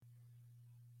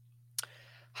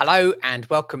Hello and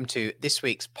welcome to this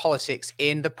week's Politics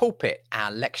in the Pulpit, our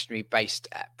lectionary-based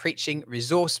preaching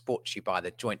resource brought to you by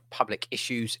the Joint Public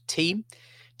Issues team,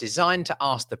 designed to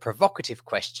ask the provocative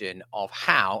question of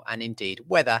how and indeed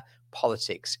whether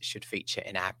politics should feature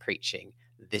in our preaching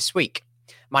this week.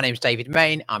 My name is David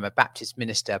Main. I'm a Baptist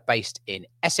minister based in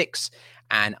Essex,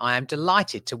 and I am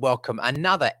delighted to welcome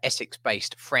another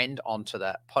Essex-based friend onto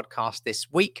the podcast this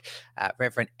week,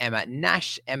 Reverend Emma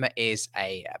Nash. Emma is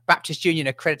a Baptist Union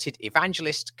accredited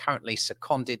evangelist, currently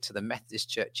seconded to the Methodist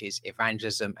Church's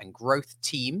Evangelism and Growth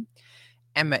team.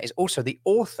 Emma is also the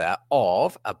author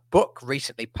of a book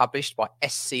recently published by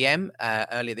SCM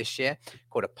earlier this year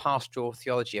called A Pastoral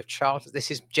Theology of Childhood.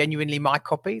 This is genuinely my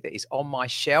copy that is on my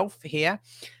shelf here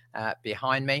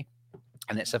behind me,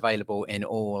 and it's available in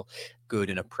all good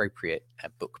and appropriate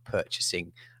book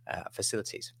purchasing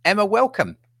facilities. Emma,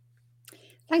 welcome.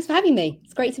 Thanks for having me.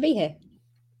 It's great to be here.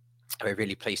 We're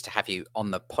really pleased to have you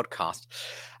on the podcast.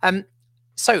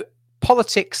 So,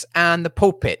 politics and the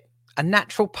pulpit. A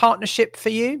natural partnership for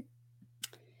you?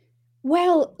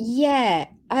 Well, yeah.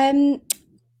 So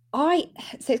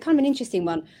it's kind of an interesting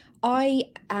one. I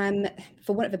am,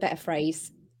 for want of a better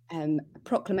phrase, a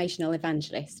proclamational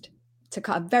evangelist. To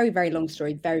cut a very, very long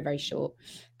story, very, very short.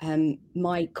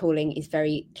 My calling is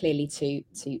very clearly to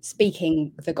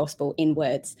speaking the gospel in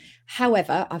words.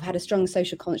 However, I've had a strong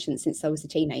social conscience since I was a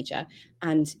teenager,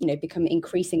 and become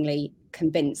increasingly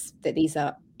convinced that these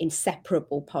are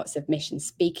inseparable parts of mission: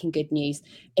 speaking good news,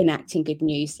 enacting good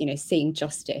news, seeing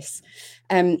justice.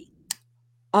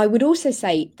 I would also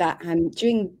say that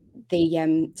during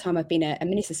the time I've been a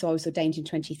minister, so I was ordained in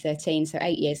 2013, so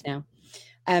 8 years now,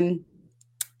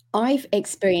 I've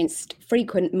experienced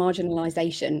frequent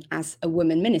marginalisation as a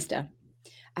woman minister.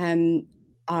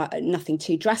 Nothing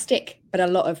too drastic, but a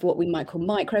lot of what we might call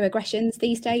microaggressions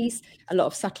these days, a lot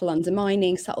of subtle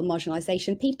undermining, subtle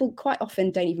marginalisation. People quite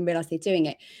often don't even realise they're doing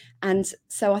it. And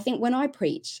so I think when I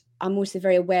preach, I'm also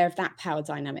very aware of that power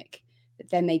dynamic, that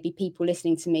there may be people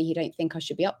listening to me who don't think I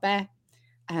should be up there,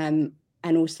 and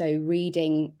also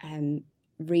reading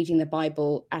the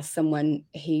Bible as someone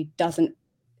who doesn't,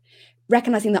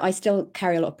 recognising that I still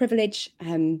carry a lot of privilege.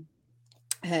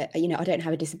 I don't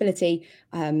have a disability.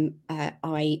 I'm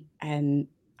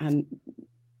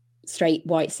straight,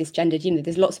 white, cisgendered.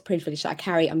 There's lots of privilege that I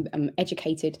carry. I'm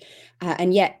educated,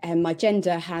 and yet my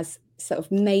gender has sort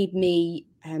of made me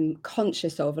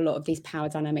conscious of a lot of these power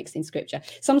dynamics in Scripture.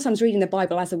 Sometimes reading the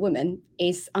Bible as a woman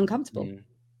is uncomfortable.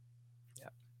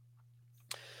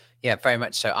 Yeah, very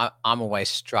much so. I'm always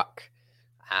struck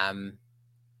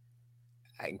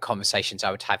in conversations I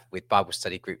would have with Bible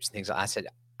study groups and things like that.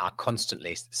 I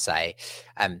constantly say,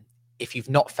 if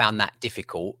you've not found that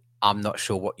difficult, I'm not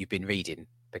sure what you've been reading,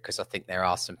 because I think there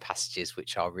are some passages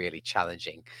which are really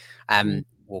challenging.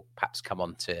 We'll perhaps come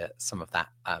on to some of that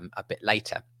a bit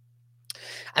later.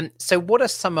 So what are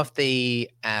some of the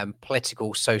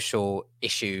political, social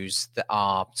issues that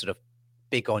are sort of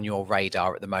big on your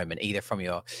radar at the moment, either from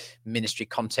your ministry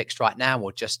context right now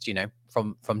or just,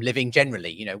 from living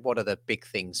generally? What are the big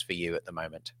things for you at the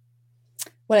moment?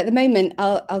 Well, at the moment,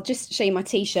 I'll just show you my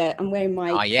T-shirt. I'm wearing my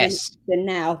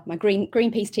now, my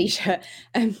Greenpeace T-shirt.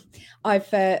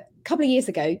 I've a couple of years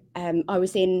ago, I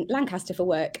was in Lancaster for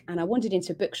work, and I wandered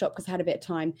into a bookshop because I had a bit of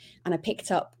time, and I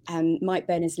picked up Mike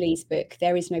Berners-Lee's book,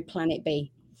 There Is No Planet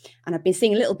B. And I've been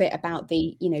seeing a little bit about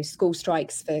the, school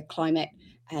strikes for climate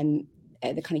and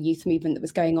the kind of youth movement that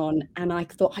was going on. And I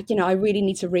thought, I really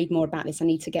need to read more about this. I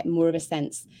need to get more of a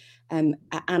sense. And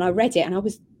I read it and I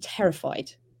was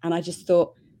terrified. And I just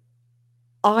thought,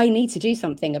 I need to do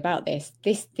something about this.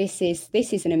 This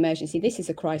is an emergency. This is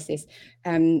a crisis.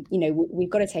 We've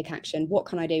got to take action. What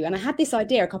can I do? And I had this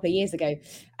idea a couple of years ago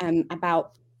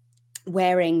about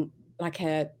wearing like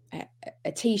a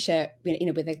T-shirt,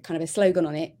 with a kind of a slogan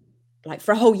on it, like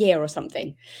for a whole year or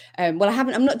something. I'm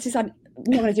not decided. I'm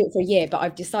not going to do it for a year, but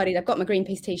I've decided I've got my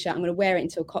Greenpeace T-shirt. I'm going to wear it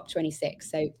until COP26.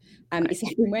 So I've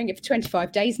been wearing it for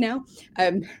 25 days now.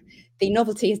 The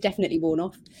novelty has definitely worn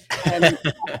off.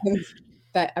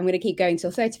 But I'm going to keep going till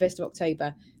 31st of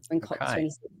October when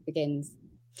COP26 begins.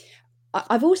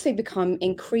 I've also become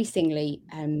increasingly,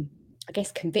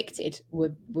 convicted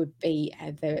would be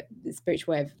the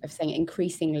spiritual way of saying it,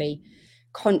 increasingly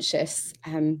conscious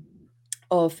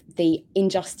of the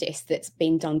injustice that's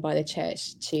been done by the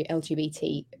church to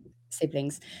LGBT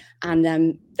siblings,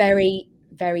 and very,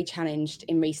 very challenged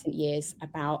in recent years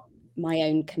about my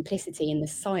own complicity in the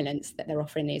silence that they're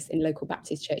offering is in local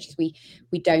Baptist churches. We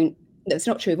don't. That's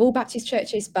not true of all Baptist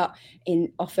churches, but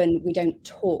often we don't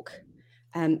talk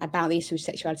about the issue of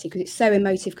sexuality because it's so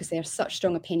emotive, because they have such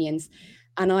strong opinions.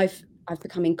 And I've I've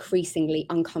become increasingly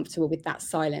uncomfortable with that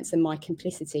silence and my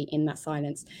complicity in that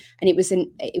silence. And it was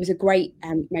a great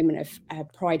moment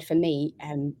of pride for me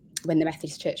when the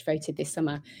Methodist Church voted this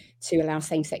summer to allow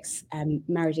same-sex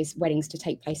marriages, weddings to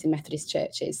take place in Methodist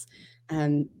churches.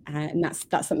 And that's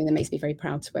something that makes me very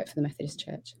proud to work for the Methodist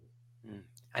Church.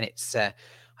 And it's, I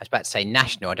was about to say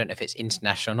national. I don't know if it's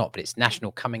international or not, but it's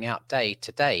National Coming Out Day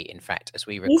today, in fact, as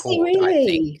we record, really? I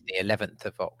think, the 11th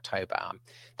of October.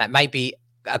 That may be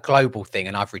a global thing,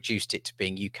 and I've reduced it to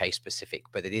being UK specific,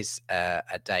 but it is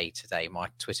a day today. My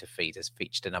Twitter feed has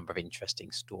featured a number of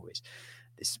interesting stories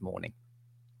this morning.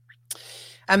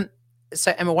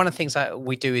 So, Emma, one of the things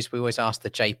we do is we always ask the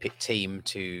JPIC team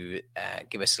to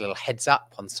give us a little heads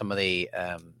up on some of the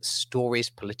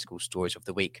political stories of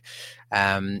the week.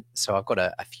 So I've got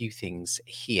a few things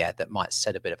here that might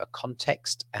set a bit of a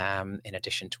context in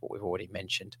addition to what we've already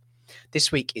mentioned.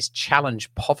 This week is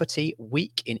Challenge Poverty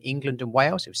Week in England and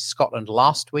Wales. It was Scotland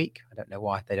last week. I don't know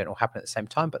why they don't all happen at the same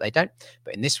time, but they don't.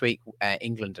 But in this week,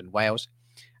 England and Wales,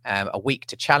 a week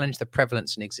to challenge the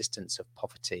prevalence and existence of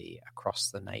poverty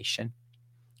across the nation.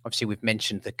 Obviously, we've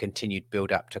mentioned the continued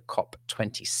build-up to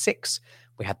COP26.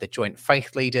 We had the joint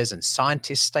faith leaders and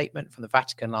scientists statement from the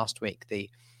Vatican last week. The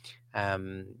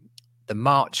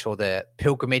march or the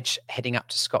pilgrimage heading up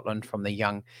to Scotland from the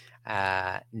Young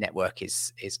Network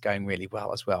is going really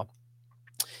well as well.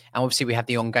 And obviously, we have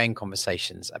the ongoing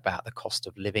conversations about the cost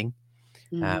of living,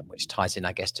 which ties in,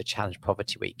 I guess, to Challenge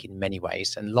Poverty Week in many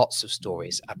ways, and lots of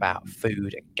stories about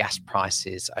food and gas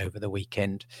prices over the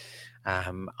weekend.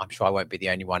 I'm sure I won't be the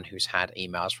only one who's had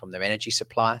emails from their energy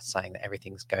supplier saying that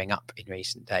everything's going up in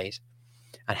recent days.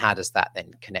 And how does that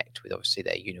then connect with, obviously,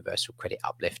 their universal credit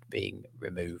uplift being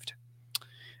removed?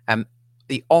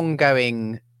 The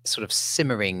ongoing sort of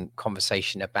simmering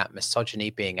conversation about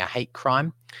misogyny being a hate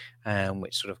crime,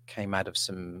 which sort of came out of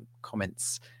some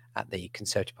comments at the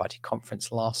Conservative Party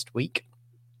conference last week.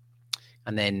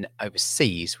 And then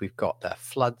overseas, we've got the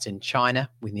floods in China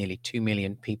with nearly 2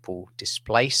 million people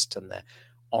displaced and the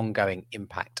ongoing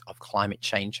impact of climate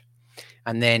change.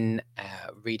 And then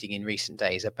reading in recent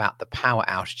days about the power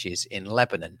outages in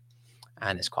Lebanon.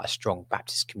 And there's quite a strong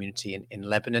Baptist community in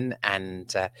Lebanon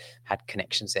and had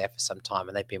connections there for some time.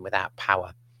 And they've been without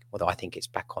power, although I think it's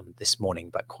back on this morning,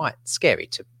 but quite scary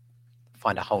to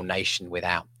find a whole nation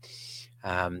without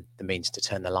the means to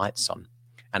turn the lights on.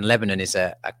 And Lebanon is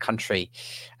a country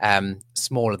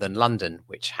smaller than London,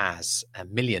 which has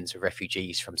millions of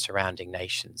refugees from surrounding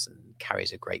nations and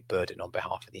carries a great burden on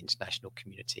behalf of the international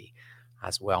community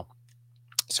as well.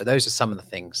 So those are some of the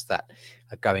things that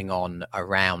are going on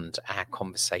around our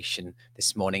conversation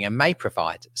this morning and may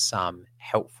provide some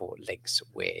helpful links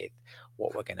with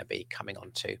what we're going to be coming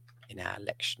on to in our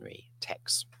lectionary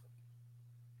texts.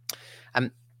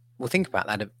 We'll think about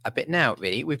that a bit now,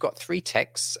 really. We've got 3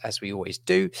 texts, as we always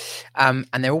do, and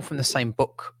they're all from the same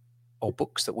book or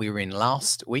books that we were in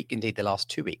last week, indeed the last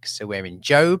 2 weeks. So we're in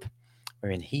Job, we're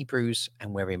in Hebrews,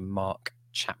 and we're in Mark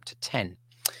chapter 10.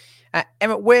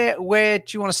 Emma, where do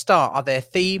you want to start? Are there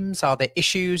themes? Are there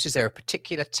issues? Is there a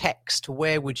particular text?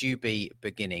 Where would you be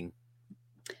beginning?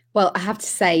 Well, I have to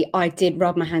say, I did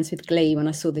rub my hands with glee when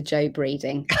I saw the Job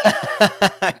reading. Okay.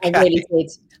 I really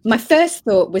did. My first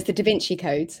thought was the Da Vinci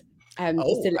Code. Just a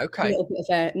little bit of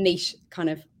a niche kind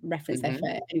of reference there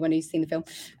for anyone who's seen the film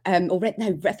or read.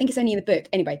 No, I think it's only in the book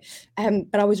anyway.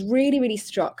 But I was really, really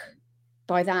struck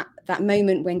by that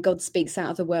moment when God speaks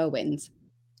out of the whirlwind.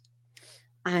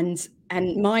 And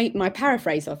my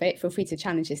paraphrase of it, feel free to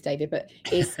challenge this, David, but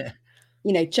is,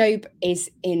 Job has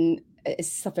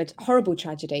suffered horrible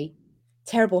tragedy,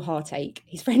 terrible heartache.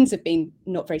 His friends have been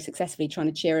not very successfully trying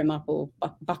to cheer him up or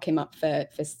buck him up for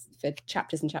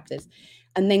chapters and chapters.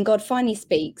 And then God finally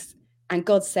speaks and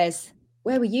God says,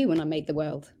 "Where were you when I made the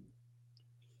world?"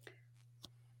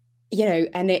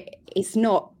 And it's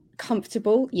not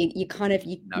comfortable. You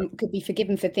could be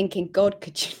forgiven for thinking, God,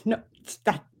 could you not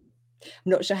that?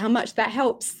 I'm not sure how much that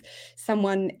helps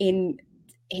someone in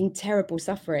terrible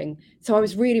suffering. So I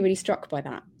was really, really struck by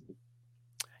that.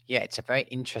 Yeah, it's a very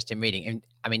interesting reading. And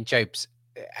I mean, Job's,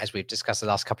 as we've discussed the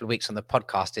last couple of weeks on the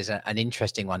podcast, is an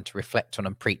interesting one to reflect on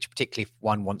and preach, particularly if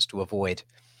one wants to avoid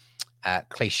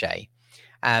cliche.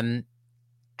 And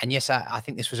yes, I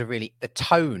think this was the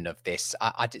tone of this.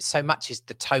 I did so much is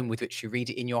the tone with which you read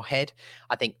it in your head.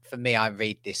 I think for me, I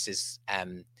read this as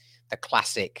the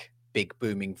classic big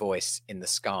booming voice in the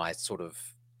sky. Sort of,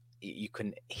 you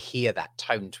can hear that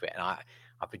tone to it. And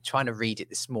I've been trying to read it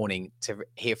this morning to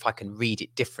hear if I can read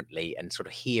it differently and sort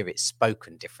of hear it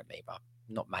spoken differently, but I've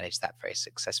not managed that very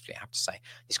successfully, I have to say.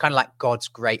 It's kind of like God's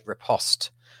great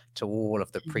riposte to all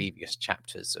of the previous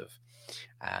chapters of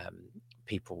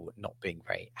people not being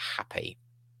very happy.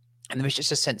 And there was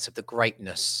just a sense of the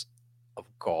greatness of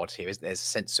God here, isn't there? There's a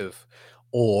sense of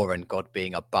awe and God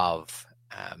being above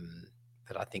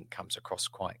that I think comes across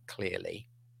quite clearly.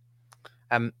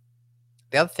 The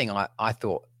other thing I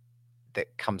thought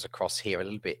that comes across here a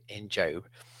little bit in Job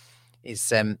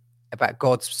is about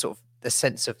God's sort of the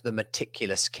sense of the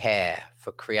meticulous care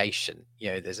for creation.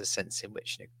 There's a sense in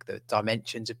which the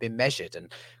dimensions have been measured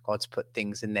and God's put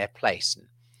things in their place.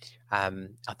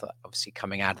 And I thought, obviously,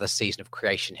 coming out of the season of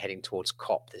creation, heading towards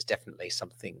COP, there's definitely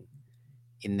something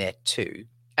in there too.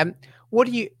 What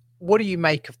do you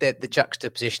make of the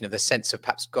juxtaposition of the sense of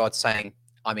perhaps God saying,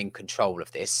 I'm in control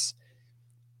of this,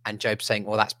 and Job saying,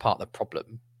 well, that's part of the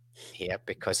problem here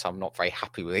because I'm not very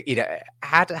happy with it.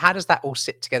 How does that all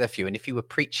sit together for you? And if you were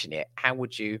preaching it, how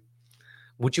would you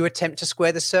attempt to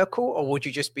square the circle, or would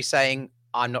you just be saying,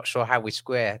 I'm not sure how we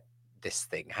square this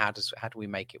thing? How do we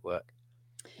make it work?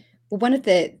 Well, one of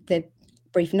the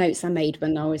brief notes I made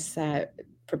when I was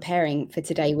preparing for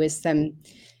today was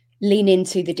lean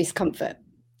into the discomfort,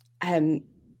 and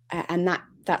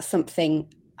that's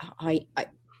something I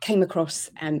came across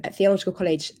at theological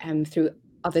college through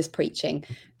others preaching,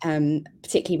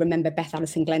 particularly remember Beth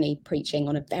Allison Glennie preaching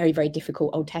on a very, very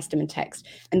difficult Old Testament text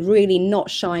and really not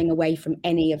shying away from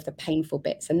any of the painful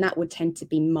bits. And that would tend to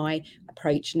be my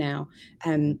approach now.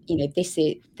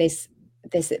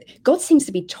 God seems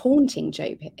to be taunting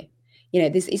Job here.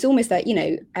 It's almost like,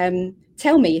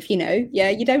 tell me if you know. Yeah,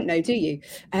 you don't know, do you?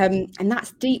 And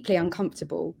that's deeply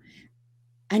uncomfortable.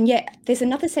 And yet there's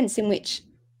another sense in which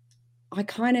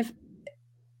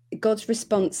God's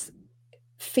response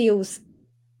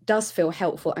does feel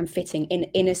helpful and fitting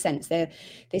in a sense.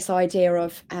 This idea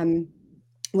of,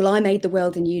 well, I made the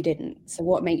world and you didn't. So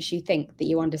what makes you think that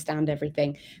you understand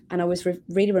everything? And I was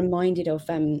really reminded of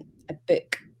a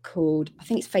book called, I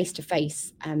think it's Face to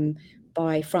Face,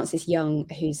 by Frances Young,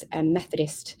 who's a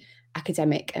Methodist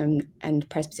academic and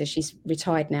presbyter. She's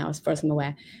retired now, as far as I'm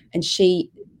aware. And she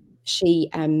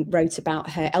wrote about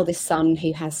her eldest son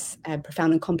who has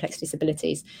profound and complex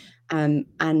disabilities.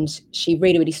 And she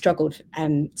really struggled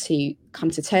to come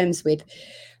to terms with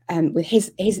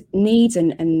his needs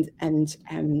and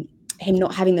him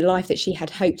not having the life that she had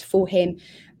hoped for him.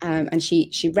 And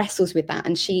she wrestles with that.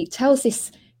 And she tells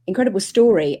this incredible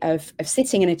story of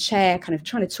sitting in a chair, kind of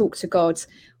trying to talk to God,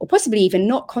 or possibly even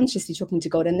not consciously talking to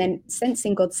God, and then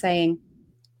sensing God saying,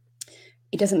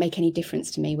 it doesn't make any difference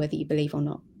to me whether you believe or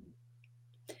not.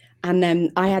 And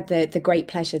then I had the great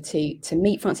pleasure to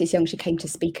meet Frances Young. She came to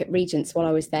speak at Regents while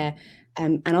I was there.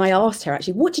 And I asked her,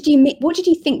 actually, what did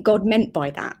you think God meant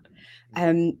by that?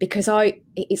 Because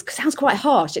it sounds quite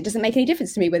harsh. It doesn't make any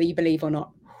difference to me whether you believe or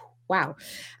not. Wow.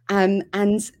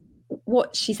 And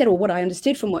what she said, or what I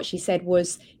understood from what she said,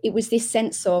 was it was this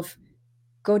sense of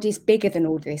God is bigger than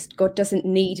all this. God doesn't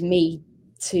need me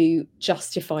to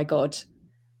justify God.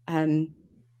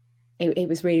 It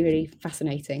was really, really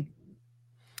fascinating.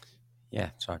 Yeah,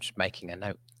 so I'm just making a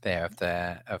note there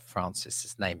of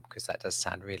Frances's name, because that does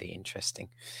sound really interesting.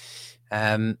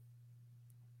 And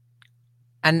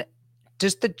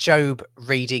does the Job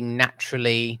reading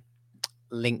naturally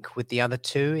link with the other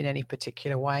two in any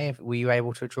particular way? Were you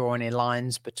able to draw any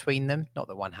lines between them? Not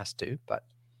that one has to, but...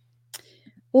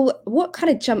 Well, what kind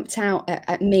of jumped out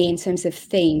at me in terms of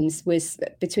themes was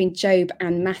between Job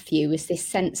and Matthew was this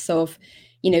sense of,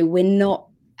 we're not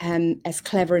as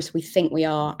clever as we think we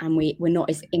are, and we're not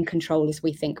as in control as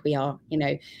we think we are.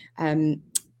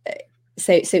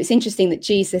 So it's interesting that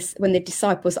Jesus, when the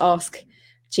disciples ask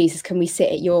Jesus, can we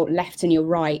sit at your left and your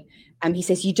right? He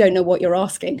says, you don't know what you're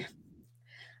asking.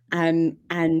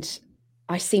 And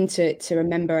I seem to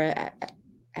remember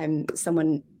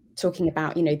someone talking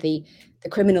about, the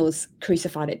criminals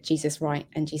crucified at Jesus' right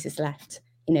and Jesus' left,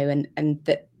 and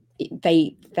that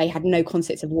they had no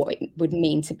concept of what it would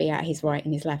mean to be at his right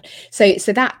and his left. So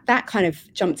that kind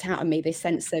of jumped out at me, this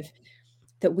sense of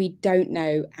that we don't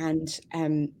know. And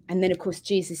then of course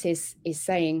Jesus is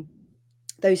saying,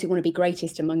 those who want to be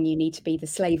greatest among you need to be the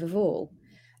slave of all.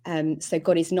 So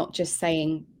God is not just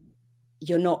saying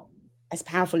you're not as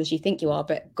powerful as you think you are,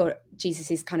 but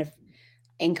Jesus is kind of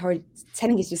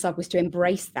telling his disciples to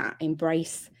embrace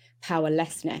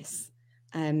powerlessness.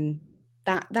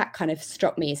 That kind of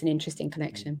struck me as an interesting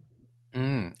connection.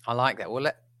 I like that.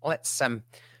 Well, let's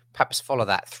perhaps follow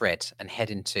that thread and head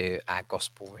into our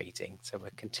gospel reading. So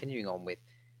we're continuing on with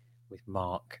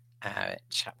Mark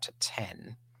chapter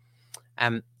 10.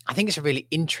 I think it's a really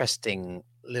interesting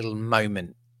little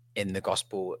moment in the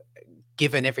gospel,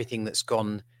 given everything that's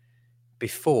gone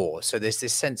before. So there's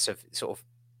this sense of sort of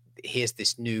here's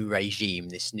this new regime,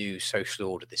 this new social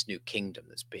order, this new kingdom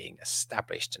that's being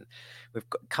established, and we've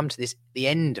come to the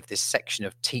end of this section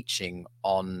of teaching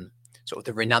on sort of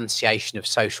the renunciation of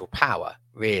social power,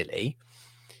 really.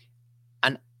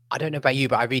 And I don't know about you,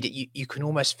 but I read it, you can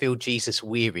almost feel Jesus'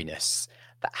 weariness,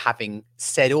 that having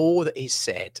said all that he's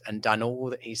said and done all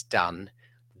that he's done,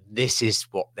 this is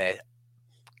what they're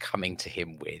coming to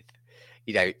him with.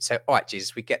 So, all right,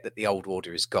 Jesus, we get that the old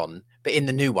order is gone, but in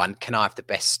the new one, can I have the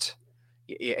best?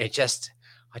 It just,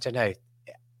 I don't know,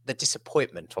 the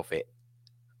disappointment of it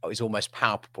is almost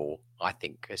palpable, I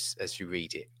think, as you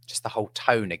read it. Just the whole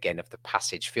tone again of the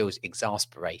passage feels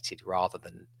exasperated rather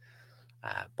than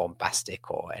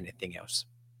bombastic or anything else.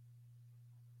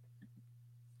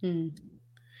 And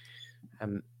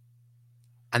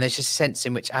there's just a sense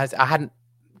in which I hadn't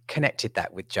connected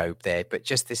that with Job there, but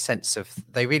just this sense of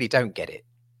they really don't get it,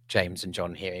 James and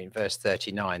John, here in verse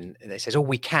 39. They says,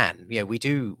 we can, we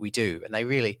do, and they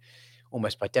really,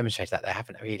 almost by demonstrating that, they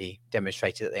haven't really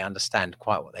demonstrated that they understand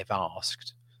quite what they've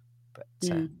asked. But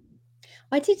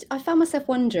I found myself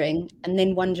wondering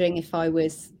if I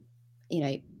was,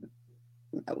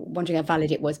 wondering how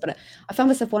valid it was, but I found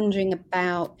myself thinking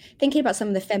about some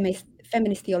of the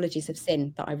feminist theologies of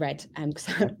sin that I read, because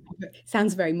it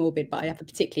sounds very morbid, but I have a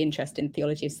particular interest in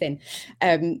theology of sin.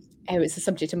 It's a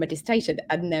subject of my dissertation,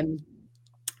 and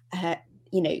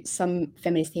some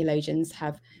feminist theologians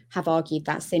have argued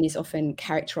that sin is often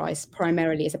characterized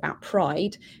primarily as about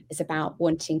pride, as about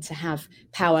wanting to have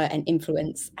power and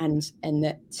influence, and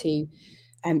that to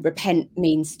repent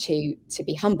means to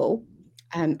be humble.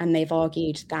 And they've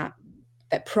argued that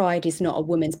pride is not a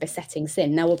woman's besetting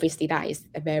sin. Now, obviously, that is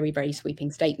a very, very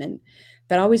sweeping statement.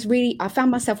 But I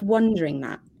found myself wondering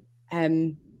that,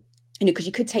 because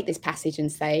you could take this passage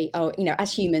and say,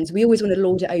 as humans, we always want to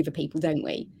lord it over people, don't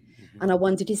we? Mm-hmm. And I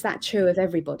wondered, is that true of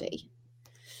everybody?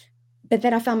 But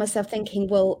then I found myself thinking,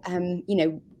 well,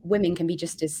 women can be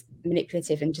just as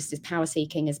manipulative and just as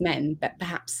power-seeking as men, but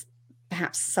perhaps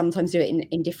sometimes do it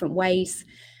in different ways.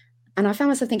 And I found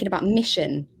myself thinking about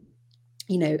mission,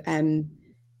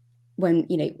 when,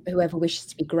 whoever wishes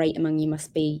to be great among you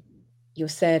must be your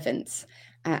servants,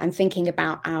 and thinking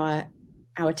about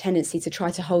our tendency to try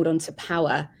to hold on to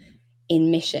power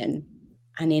in mission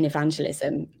and in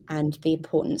evangelism, and the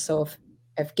importance of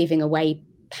giving away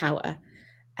power.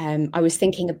 I was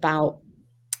thinking about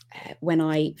when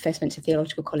I first went to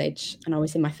theological college, and I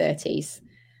was in my 30s,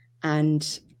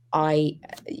 and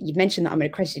you mentioned that I'm an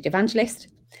accredited evangelist.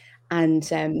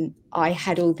 And I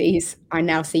had all these, I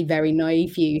now see, very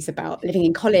naive views about living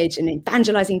in college and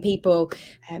evangelizing people,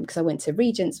 because I went to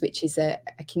Regents, which is a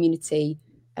community,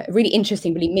 a really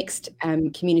interesting, really mixed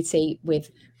community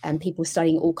with people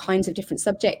studying all kinds of different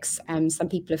subjects. Some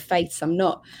people of faith, some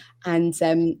not. And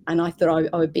I thought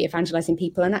I would be evangelizing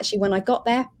people. And actually, when I got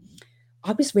there,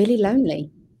 I was really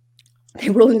lonely. They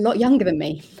were all a lot younger than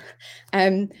me.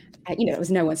 It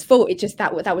was no one's fault. It just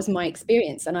that was my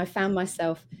experience. And I found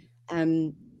myself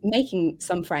making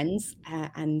some friends,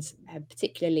 and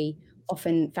particularly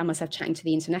often found myself chatting to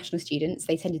the international students.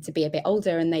 They tended to be a bit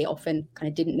older, and they often kind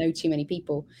of didn't know too many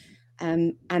people,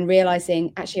 and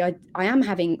realizing actually I am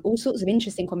having all sorts of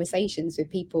interesting conversations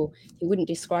with people who wouldn't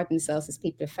describe themselves as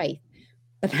people of faith.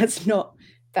 But that's not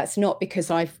because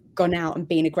I've gone out and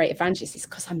been a great evangelist. It's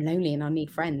because I'm lonely and I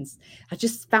need friends. I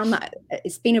just found that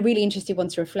it's been a really interesting one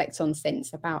to reflect on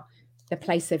since, about the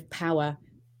place of power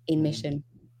in mission.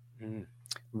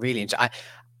 Really interesting.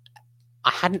 I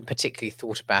hadn't particularly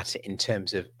thought about it in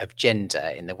terms of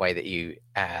gender in the way that you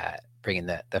bring in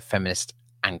the feminist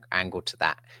angle to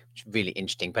that, which is really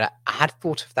interesting. But I had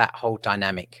thought of that whole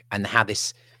dynamic and how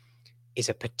this is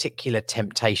a particular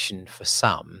temptation for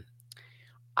some.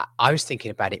 I was thinking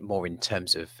about it more in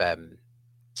terms of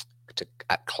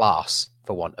class,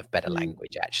 for want of better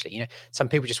language, actually. Some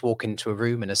people just walk into a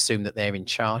room and assume that they're in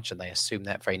charge, and they assume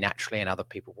that very naturally, and other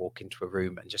people walk into a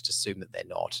room and just assume that they're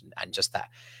not, and just that,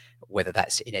 whether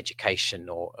that's in education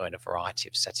or in a variety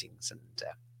of settings. And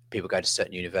people go to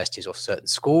certain universities or certain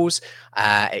schools,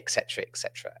 et cetera,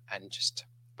 and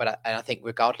I think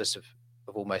regardless of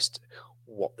almost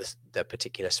what the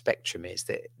particular spectrum is,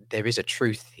 that there is a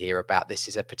truth here about this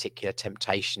is a particular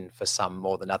temptation for some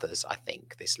more than others. I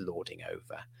think this lording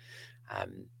over.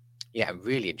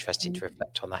 Really interesting to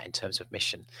reflect on that in terms of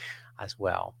mission as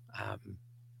well.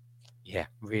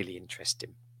 Really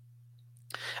interesting.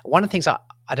 One of the things I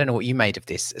don't know what you made of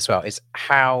this as well is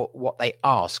how what they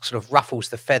ask sort of ruffles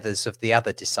the feathers of the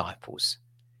other disciples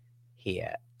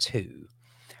here too.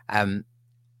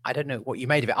 I don't know what you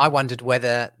made of it. I wondered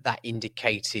whether that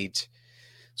indicated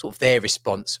sort of their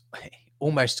response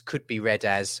almost could be read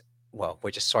as, well,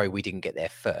 we're just sorry we didn't get there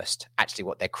first. Actually,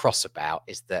 what they're cross about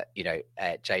is that,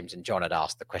 James and John had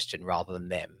asked the question rather than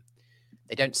them.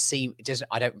 They don't seem,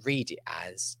 I don't read it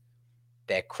as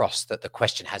they're cross that the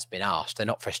question has been asked. They're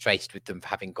not frustrated with them for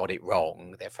having got it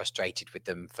wrong. They're frustrated with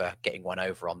them for getting one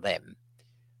over on them.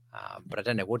 But I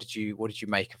don't know. What did you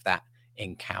make of that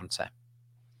encounter?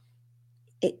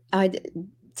 I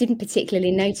didn't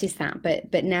particularly notice that,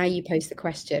 but now you pose the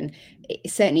question,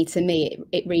 certainly to me,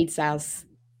 it reads as,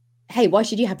 hey, why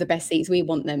should you have the best seats? We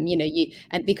want them,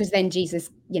 and because then Jesus,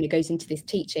 goes into this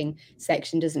teaching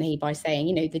section, doesn't he, by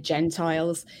saying, the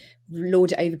Gentiles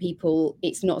lord it over people.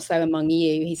 It's not so among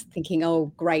you. He's thinking,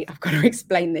 oh, great, I've got to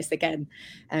explain this again.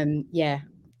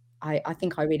 I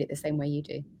think I read it the same way you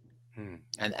do.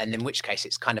 And in which case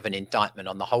it's kind of an indictment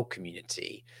on the whole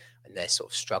community and their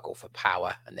sort of struggle for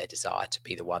power and their desire to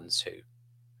be the ones who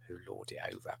lord it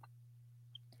over.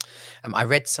 I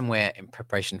read somewhere in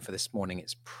preparation for this morning,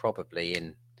 it's probably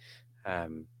in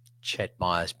Ched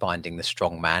Myers' Binding the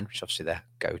Strong Man, which is obviously the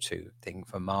go-to thing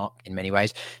for Mark in many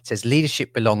ways. It says,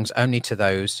 leadership belongs only to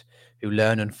those who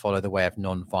learn and follow the way of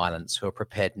non-violence, who are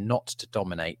prepared not to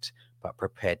dominate, but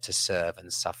prepared to serve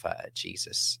and suffer at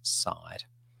Jesus' side.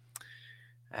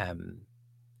 And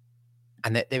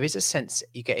that there is a sense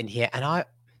you get in here, and I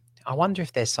wonder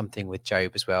if there's something with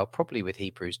Job as well, probably with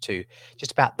Hebrews too,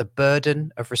 just about the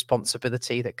burden of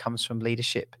responsibility that comes from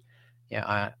leadership.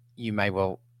 You may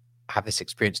well have this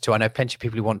experience too. I know plenty of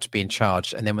people who want to be in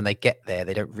charge, and then when they get there,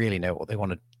 they don't really know what they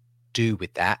want to do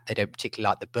with that. They don't particularly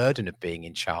like the burden of being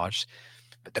in charge,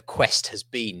 but the quest has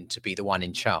been to be the one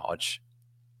in charge.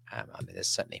 There's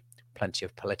certainly plenty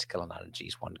of political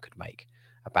analogies one could make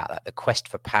about that. The quest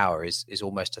for power is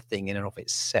almost a thing in and of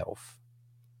itself,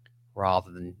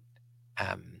 rather than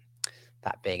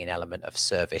that being an element of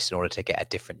service in order to get a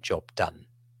different job done.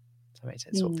 So it makes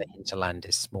sense. Sort of the hinterland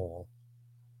is small.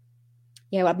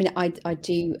 Yeah, well, I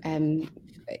do,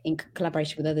 in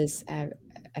collaboration with others,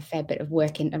 a fair bit of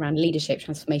work around leadership,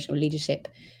 transformational leadership,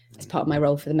 as part of my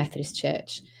role for the Methodist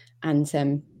Church,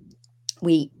 and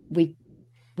we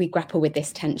grapple with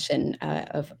this tension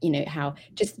of how,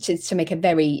 just to make a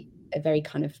very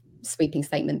kind of sweeping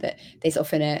statement, that there's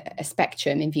often a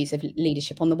spectrum in views of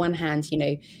leadership. On the one hand,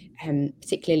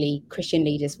 particularly Christian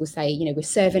leaders will say, we're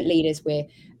servant leaders, we're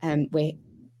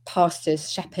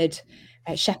pastors,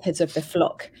 shepherds of the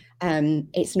flock.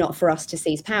 It's not for us to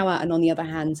seize power. And on the other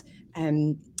hand,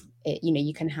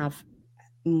 you can have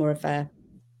more of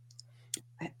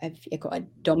I've got a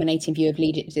dominating view of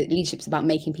leadership's about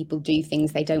making people do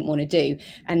things they don't want to do.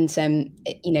 And so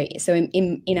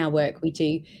in our work we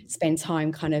do spend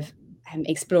time kind of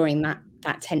exploring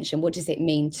that tension. What does it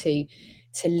mean to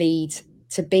lead,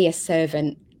 to be a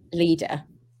servant leader,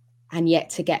 and yet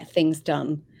to get things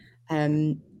done?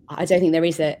 I don't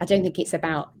think it's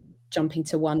about jumping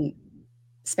to one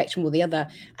spectrum or the other.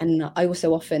 And I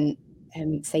also often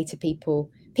say to people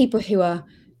who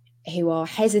are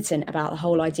hesitant about the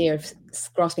whole idea of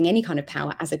grasping any kind of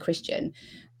power as a Christian,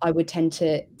 I would tend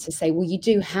to say, well, you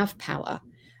do have power.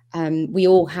 We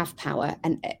all have power,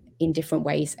 and in different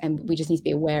ways, and we just need to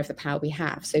be aware of the power we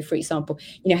have. So, for example,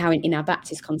 how in our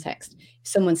Baptist context, if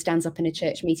someone stands up in a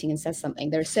church meeting and says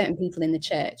something, there are certain people in the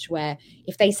church where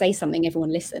if they say something,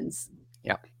 everyone listens.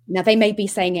 Yeah. Now, they may be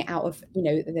saying it out of,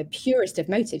 the purest of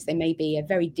motives. They may be a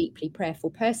very deeply prayerful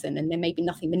person, and there may be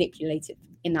nothing manipulative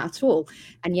in that at all.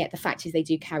 And yet the fact is they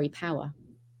do carry power.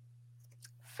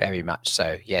 Very much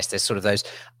so. Yes, there's sort of those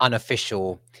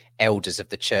unofficial elders of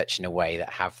the church in a way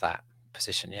that have that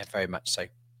position. Yeah, very much so.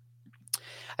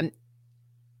 And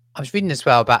I was reading as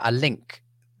well about a link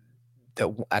that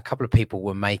a couple of people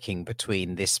were making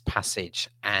between this passage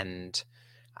and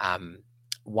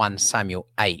 1 Samuel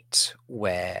 8,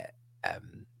 where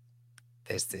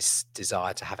there's this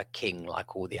desire to have a king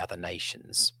like all the other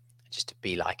nations, just to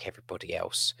be like everybody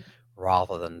else,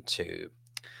 rather than to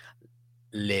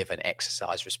live and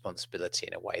exercise responsibility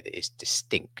in a way that is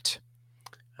distinct.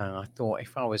 And I thought,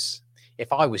 if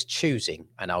I was choosing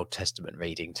an Old Testament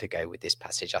reading to go with this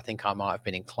passage, I think I might have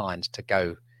been inclined to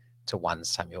go to 1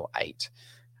 Samuel 8.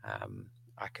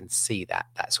 I can see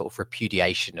that sort of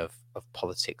repudiation of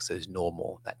politics as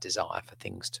normal, that desire for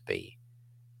things to be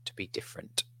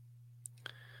different.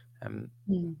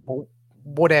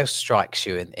 What else strikes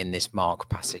you in this Mark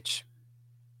passage?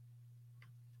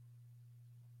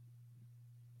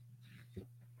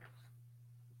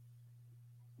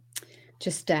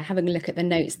 Just having a look at the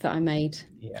notes that I made.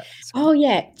 Yeah. Oh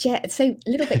yeah. So a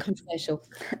little bit controversial.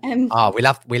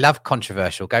 We love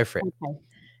controversial. Go for it.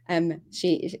 Okay.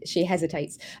 She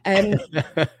hesitates. I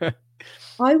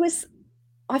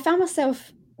found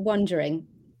myself wondering,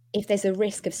 if there's a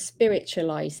risk of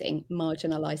spiritualizing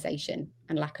marginalization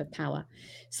and lack of power.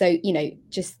 So,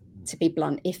 just to be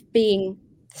blunt, if being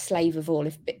the slave of all,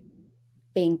 if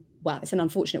being, well, it's an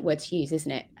unfortunate word to use,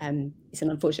 isn't it? It's an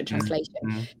unfortunate translation.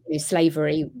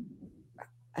 Slavery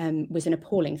was an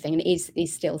appalling thing, and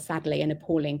is still sadly an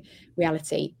appalling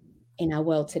reality in our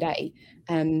world today.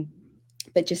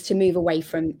 But just to move away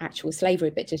from actual slavery,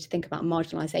 but just to think about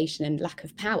marginalization and lack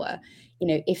of power,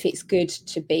 if it's good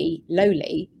to be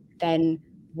lowly, then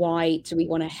why do we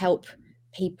want to help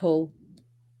people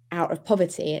out of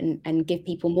poverty and give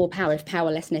people more power if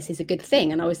powerlessness is a good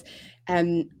thing? And I was,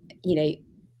 and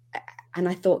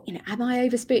I thought, am I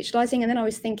over spiritualizing? And then I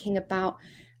was thinking about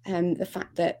the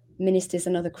fact that ministers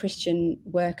and other Christian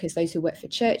workers, those who work for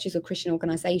churches or Christian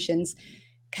organizations,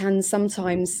 can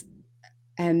sometimes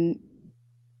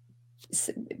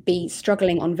be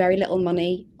struggling on very little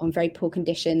money, on very poor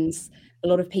conditions. A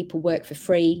lot of people work for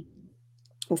free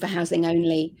or for housing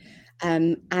only,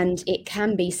 and it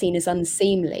can be seen as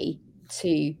unseemly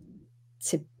to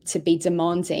be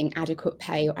demanding adequate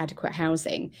pay or adequate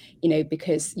housing,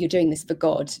 because you're doing this for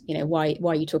God. Why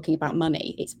are you talking about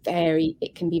money?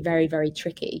 It can be very, very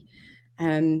tricky.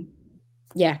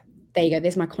 Yeah, there you go.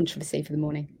 There's my controversy for the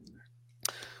morning.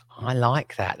 I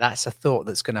like that. That's a thought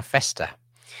that's going to fester.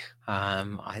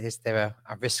 Is there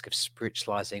a risk of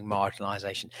spiritualizing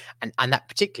marginalization? And that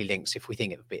particularly links, if we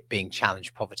think of it being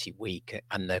challenge, poverty, weak,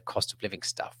 and the cost of living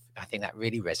stuff. I think that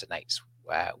really resonates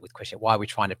with question. Why are we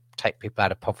trying to take people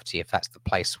out of poverty if that's the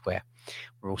place where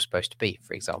we're all supposed to be,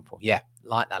 for example? Yeah,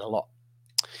 like that a lot.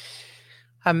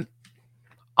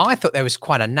 I thought there was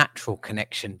quite a natural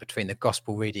connection between the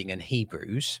gospel reading and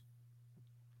Hebrews.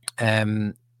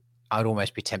 I'd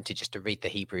almost be tempted just to read the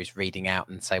Hebrews reading out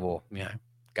and say, well,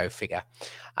 go figure,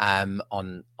 on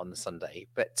the Sunday.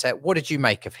 But what did you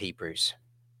make of Hebrews?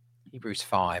 Hebrews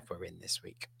 5 we're in this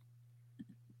week.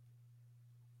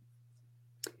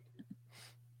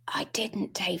 I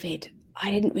didn't, David.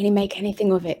 I didn't really make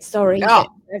anything of it. Sorry.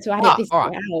 All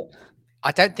right.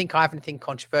 I don't think I have anything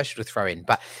controversial to throw in,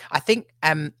 but I think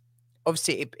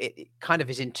obviously it kind of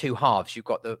is in two halves. You've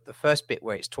got the first bit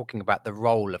where it's talking about the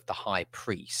role of the high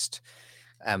priest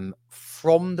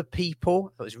from the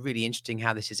people. It was really interesting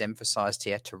how this is emphasized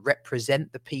here, to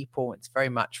represent the people. It's very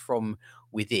much from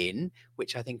within,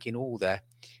 which I think in all the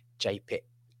JPIT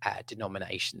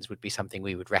denominations would be something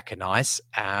we would recognize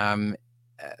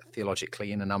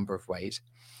theologically in a number of ways.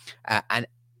 And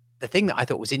the thing that I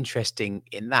thought was interesting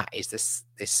in that is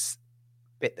this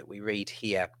bit that we read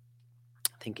here.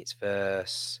 I think it's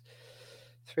verse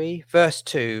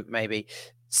 2, maybe.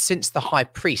 Since the high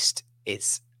priest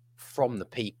is from the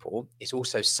people, is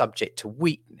also subject to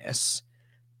weakness,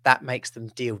 that makes them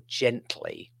deal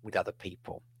gently with other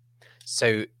people.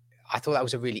 So I thought that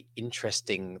was a really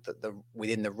interesting, that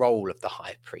within the role of the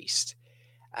high priest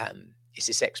is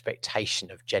this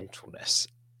expectation of gentleness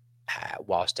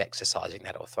whilst exercising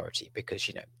that authority, because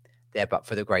there but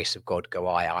for the grace of God go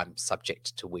I'm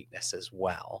subject to weakness as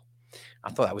well. I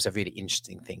thought that was a really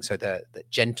interesting thing. So the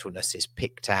gentleness is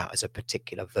picked out as a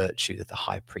particular virtue that the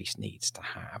high priest needs to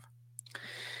have.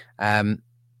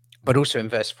 But also in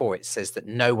verse 4, it says that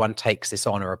no one takes this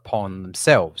honor upon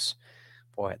themselves,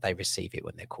 for they receive it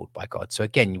when they're called by God. So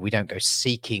again, we don't go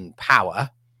seeking power.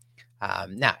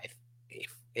 Now,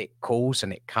 if it calls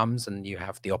and it comes and you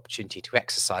have the opportunity to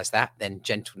exercise that, then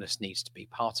gentleness needs to be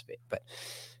part of it. But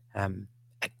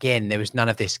again, there was none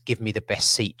of this, give me the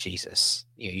best seat, Jesus.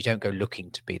 You don't go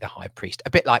looking to be the high priest. A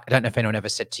bit like, I don't know if anyone ever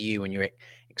said to you when you're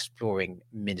exploring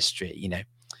ministry,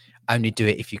 only do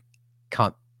it if you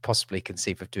can't possibly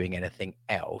conceive of doing anything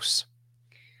else.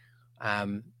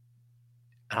 And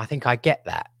I think I get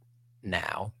that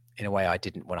now in a way I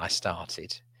didn't when I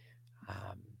started.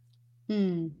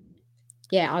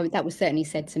 Yeah, that was certainly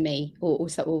said to me, or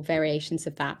variations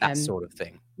of that. That sort of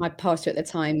thing. My pastor at the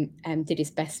time did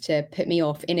his best to put me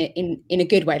off in a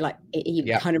good way. Like he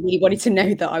kind of really wanted to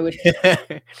know that I would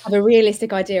have a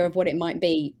realistic idea of what it might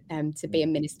be to be a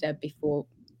minister before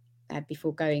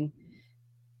going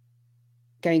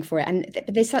for it. And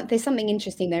there's something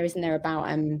interesting there, isn't there, about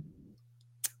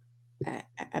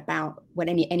when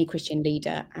any Christian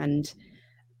leader and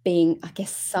being, I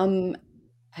guess some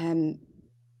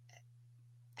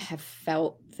have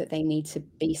felt that they need to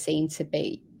be seen to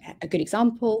be a good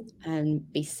example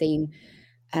and be seen,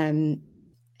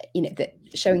 that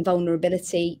showing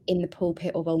vulnerability in the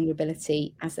pulpit or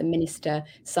vulnerability as a minister.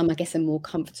 Some, I guess, are more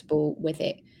comfortable with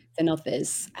it than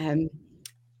others.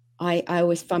 I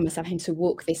always find myself having to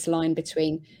walk this line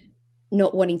between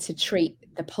not wanting to treat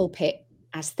the pulpit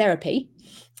as therapy,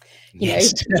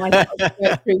 yes. I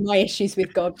work through my issues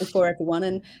with God before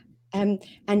everyone,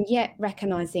 and yet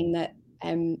recognizing that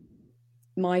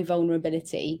my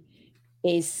vulnerability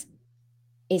is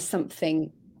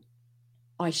something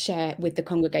I share with the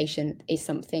congregation, is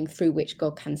something through which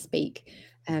God can speak,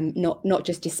 not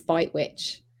just despite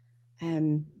which.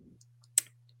 And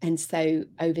so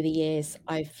over the years,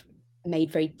 I've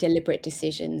made very deliberate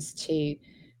decisions to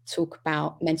talk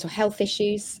about mental health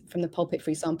issues from the pulpit, for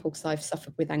example, because I've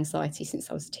suffered with anxiety since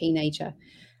I was a teenager.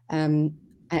 And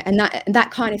that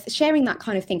kind of sharing that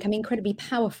kind of thing can be incredibly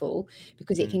powerful,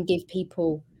 because it can give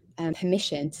people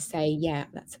permission to say, yeah,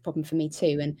 that's a problem for me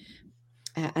too.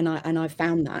 And I've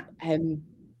found that.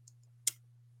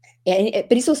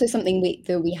 But it's also something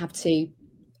that we have to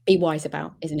be wise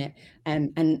about, isn't it?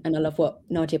 And I love what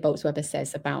Nadia Bolz-Weber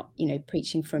says about,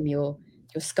 preaching from your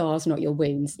scars, not your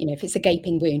wounds. If it's a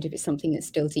gaping wound, if it's something that's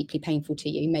still deeply painful to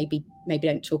you, maybe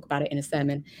don't talk about it in a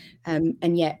sermon.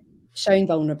 And yet showing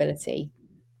vulnerability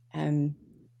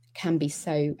can be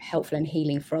so helpful and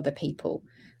healing for other people.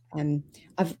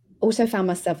 I've also found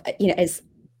myself, as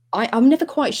I'm never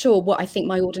quite sure what I think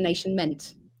my ordination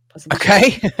meant. Possibly.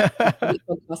 Okay.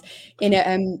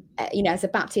 As a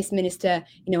Baptist minister,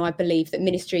 I believe that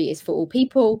ministry is for all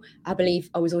people. I believe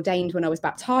I was ordained when I was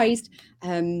baptized.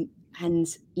 And,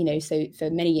 so for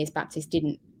many years, Baptists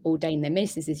didn't ordain their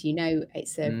ministers. As you know,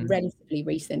 it's a relatively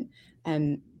recent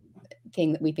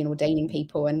thing that we've been ordaining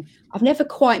people. And I've never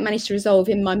quite managed to resolve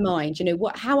in my mind,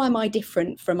 how am I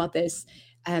different from others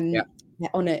in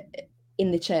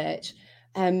the church?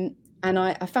 And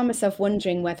I found myself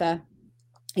wondering whether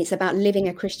it's about living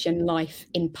a Christian life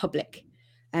in public,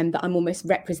 that I'm almost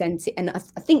representing. And I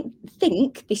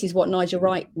think this is what Nigel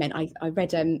Wright meant. I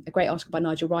read a great article by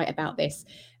Nigel Wright about this.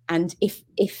 And if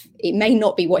it may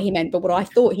not be what he meant, but what I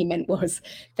thought he meant was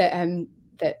that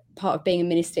that part of being a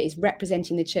minister is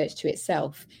representing the church to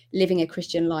itself, living a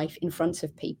Christian life in front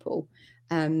of people,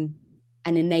 and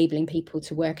enabling people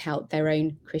to work out their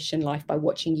own Christian life by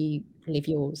watching you live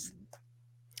yours.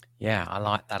 Yeah, I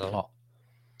like that a lot.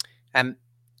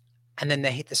 And then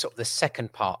they hit the sort of the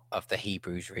second part of the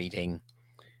Hebrews reading,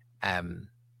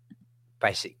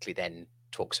 basically then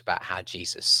talks about how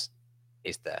Jesus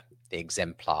is the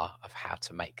exemplar of how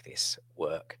to make this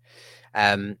work.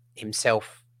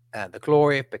 Himself, the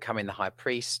glory of becoming the high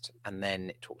priest, and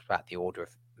then it talks about the order of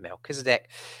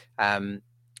Melchizedek, and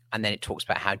then it talks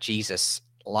about how Jesus,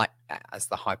 like as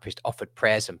the high priest, offered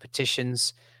prayers and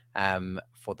petitions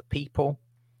for the people,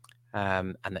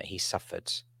 and that he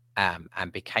suffered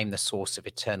and became the source of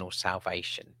eternal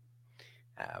salvation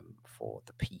for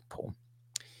the people.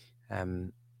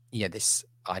 This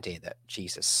idea that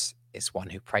Jesus is one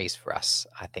who prays for us,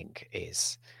 I think,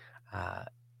 is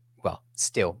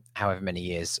still, however many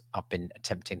years I've been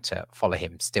attempting to follow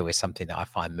him, still is something that I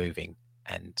find moving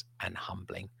and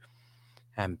humbling.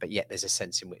 But yet there's a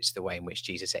sense in which the way in which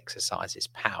Jesus exercises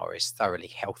power is thoroughly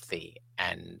healthy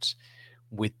and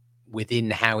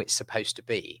within how it's supposed to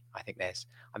be. I think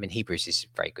Hebrews is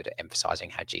very good at emphasizing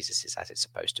how Jesus is as it's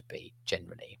supposed to be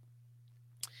generally.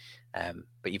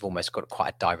 But you've almost got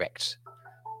quite a direct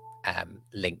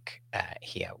link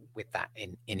here with that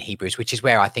in Hebrews, which is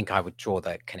where I think I would draw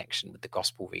the connection with the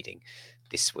gospel reading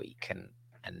this week.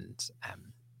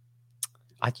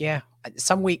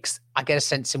 Some weeks I get a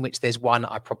sense in which there's one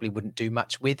I probably wouldn't do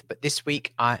much with, but this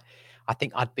week I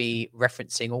think I'd be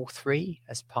referencing all three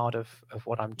as part of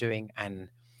what I'm doing, and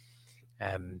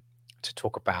to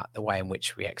talk about the way in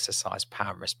which we exercise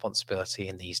power and responsibility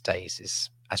in these days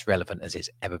is as relevant as it's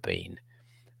ever been,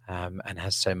 and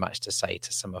has so much to say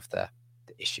to some of the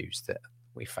issues that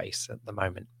we face at the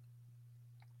moment.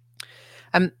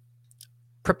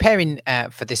 Preparing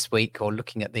for this week or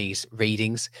looking at these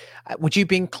readings, would you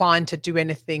be inclined to do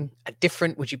anything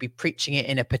different? Would you be preaching it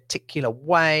in a particular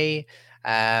way?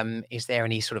 Is there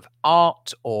any sort of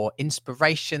art or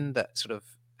inspiration that sort of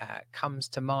comes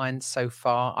to mind so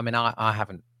far? I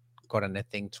haven't got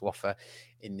anything to offer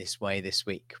in this way this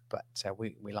week, but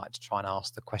we like to try and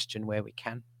ask the question where we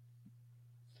can.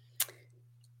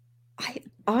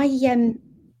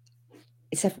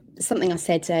 It's something I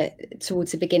said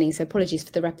towards the beginning, so apologies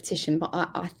for the repetition, but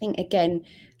I think, again,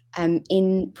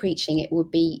 in preaching, it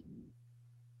would be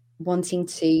wanting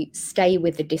to stay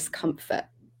with the discomfort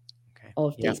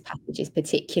of these passages,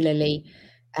 particularly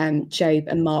Job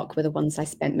and Mark were the ones I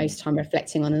spent most time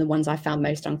reflecting on, and the ones I found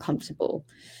most uncomfortable,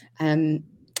 and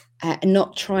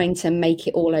not trying to make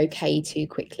it all okay too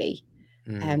quickly,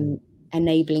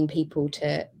 enabling people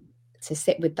to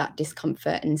sit with that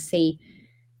discomfort and see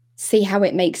how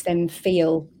it makes them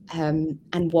feel,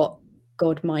 and what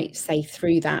God might say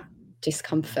through that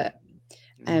discomfort.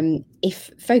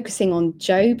 If focusing on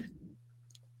Job,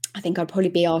 I think I'd probably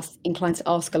be inclined to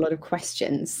ask a lot of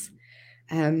questions,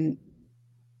 and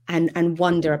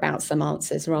wonder about some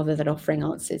answers rather than offering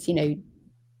answers.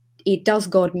 Does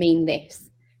God mean this?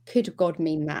 Could God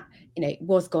mean that?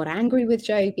 Was God angry with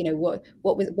Job?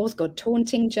 Was God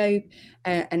taunting Job?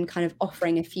 And kind of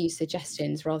offering a few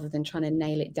suggestions rather than trying to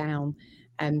nail it down,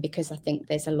 because I think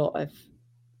there's a lot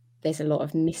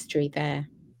of mystery there.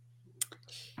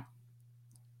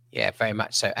 Yeah, very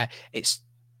much so. It's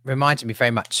reminded me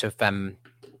very much of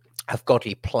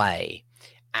Godly Play,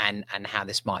 and how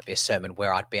this might be a sermon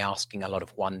where I'd be asking a lot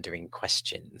of wondering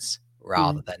questions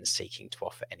rather than seeking to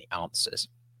offer any answers.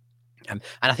 And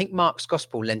I think Mark's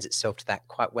Gospel lends itself to that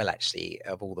quite well, actually,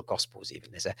 of all the Gospels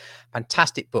even. There's a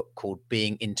fantastic book called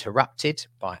Being Interrupted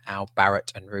by Al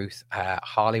Barrett and Ruth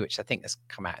Harley, which I think has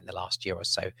come out in the last year or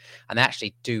so. And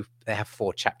they have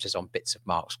 4 chapters on bits of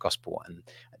Mark's Gospel, and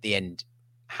at the end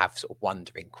have sort of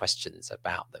wondering questions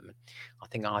about them. I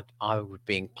think I would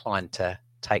be inclined to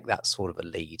take that sort of a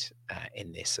lead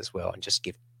in this as well, and just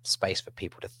give space for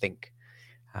people to think.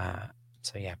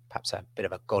 So yeah, perhaps a bit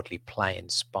of a Godly Play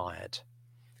inspired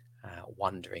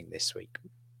wondering this week.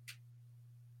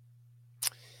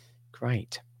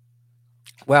 Great.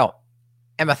 Well,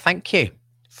 Emma, thank you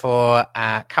for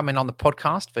coming on the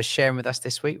podcast, for sharing with us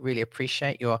this week. Really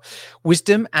appreciate your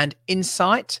wisdom and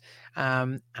insight.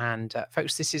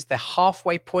 Folks, this is the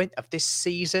halfway point of this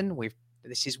season.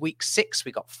 This is week 6.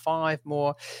 We've got 5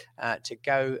 more to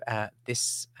go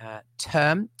this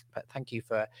term. But thank you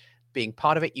for being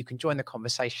part of it. You can join the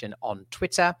conversation on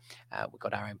Twitter. We've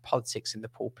got our own Politics in the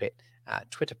Pulpit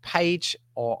Twitter page,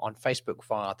 or on Facebook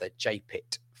via the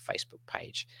JPIT Facebook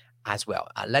page as well.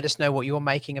 Let us know what you're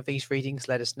making of these readings.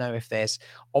 Let us know if there's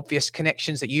obvious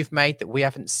connections that you've made that we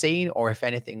haven't seen, or if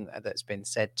anything that's been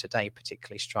said today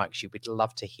particularly strikes you. We'd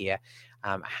love to hear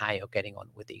how you're getting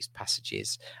on with these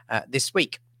passages this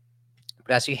week.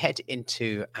 But as you head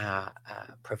into our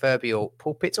proverbial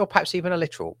pulpits, or perhaps even a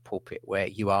literal pulpit where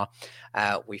you are,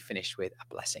 we finish with a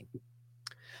blessing.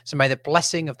 So may the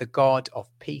blessing of the God of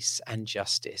peace and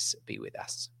justice be with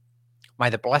us.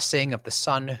 May the blessing of the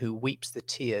Son who weeps the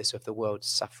tears of the world's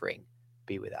suffering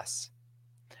be with us.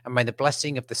 And may the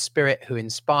blessing of the Spirit who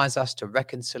inspires us to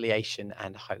reconciliation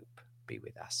and hope be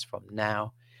with us from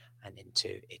now and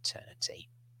into eternity.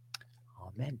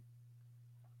 Amen.